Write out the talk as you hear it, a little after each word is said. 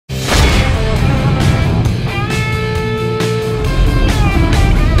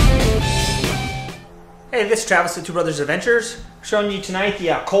Hey, this is Travis at Two Brothers Adventures. Showing you tonight the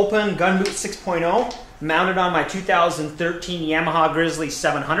Kolpin Gun Boot 6.0 mounted on my 2013 Yamaha Grizzly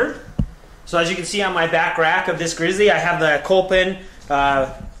 700. So as you can see on my back rack of this Grizzly, I have the Kolpin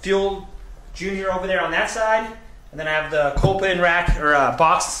Fuel Junior over there on that side, and then I have the Kolpin rack or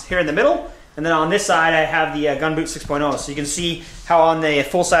box here in the middle, and then on this side I have the Gun Boot 6.0. So you can see how on the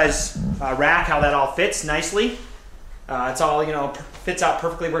full-size rack how that all fits nicely. It's all, you know, fits out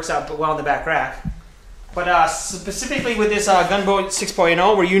perfectly, works out well in the back rack. But specifically with this Gun Boot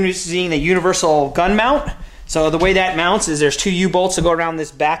 6.0, we're using the universal gun mount. So the way that mounts is there's two U-bolts that go around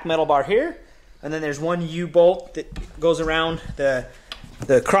this back metal bar here, and then there's one U-bolt that goes around the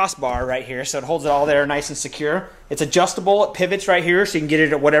crossbar right here, so it holds it all there nice and secure. It's adjustable, it pivots right here, so you can get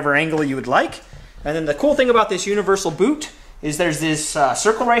it at whatever angle you would like. And then the cool thing about this universal boot is there's this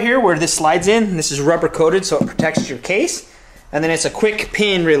circle right here where this slides in, and this is rubber coated so it protects your case. And then it's a quick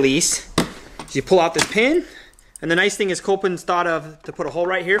pin release. So you pull out this pin, and the nice thing is Kolpin's thought of to put a hole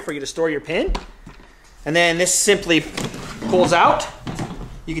right here for you to store your pin. And then this simply pulls out.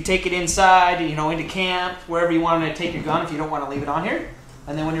 You can take it inside, you know, into camp, wherever you want to take your gun if you don't want to leave it on here.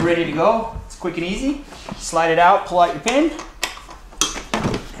 And then when you're ready to go, it's quick and easy. Slide it out, pull out your pin.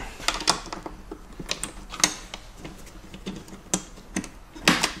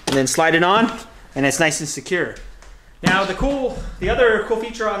 And then slide it on, and it's nice and secure. Now the other cool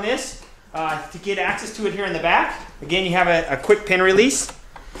feature on this, to get access to it here in the back, again you have a quick pin release.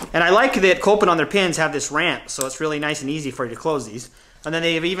 And I like that Kolpin on their pins have this ramp, so it's really nice and easy for you to close these. And then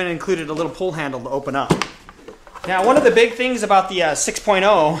they've even included a little pull handle to open up. Now one of the big things about the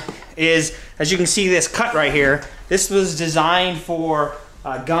 6.0 is, as you can see this cut right here, this was designed for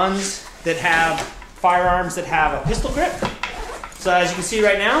guns that have firearms that have a pistol grip. So as you can see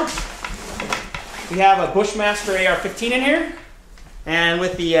right now, we have a Bushmaster AR-15 in here, and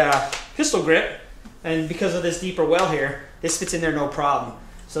with the pistol grip, and because of this deeper well here, this fits in there no problem.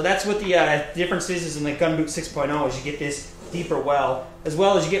 So that's what the difference is in the Gun Boot 6.0, is you get this deeper well, as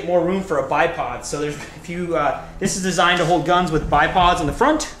well as you get more room for a bipod. So there's, this is designed to hold guns with bipods in the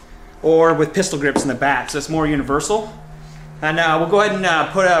front, or with pistol grips in the back, so it's more universal. And we'll go ahead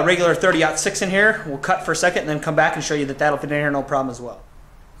and put a regular 30-06 in here. We'll cut for a second and then come back and show you that that'll fit in here no problem as well.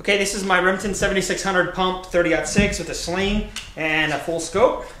 Okay, this is my Remington 7600 pump 30-06 with a sling and a full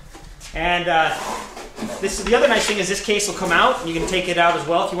scope. And this is the other nice thing is this case will come out, and you can take it out as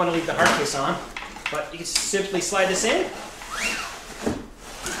well if you want to leave the hard case on. But you can simply slide this in.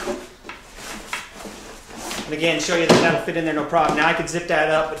 And again, show you that that'll fit in there no problem. Now I could zip that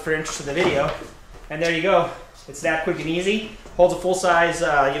up, but for interest of the video. And there you go. It's that quick and easy. Holds a full-size,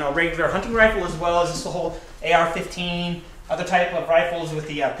 you know, regular hunting rifle, as well as this will hold AR-15, other type of rifles with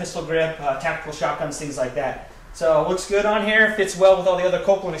the pistol grip, tactical shotguns, things like that. So it looks good on here, fits well with all the other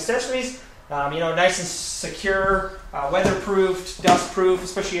Kolpin accessories. You know, nice and secure, weatherproofed, dustproof,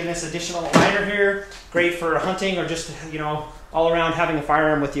 especially in this additional liner here. Great for hunting or just, you know, all around having a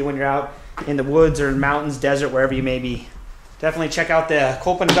firearm with you when you're out in the woods or in mountains, desert, wherever you may be. Definitely check out the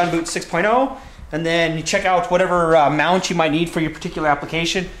Kolpin Gun Boot 6.0, and then you check out whatever mount you might need for your particular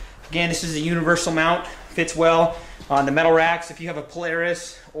application. Again, this is a universal mount, fits well on the metal racks. If you have a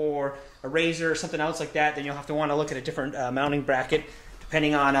Polaris or a Razor or something else like that, then you'll have to want to look at a different mounting bracket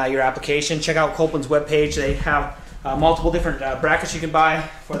depending on your application. Check out Kolpin's webpage. They have multiple different brackets you can buy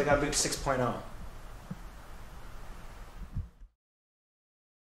for the Gun Boot 6.0.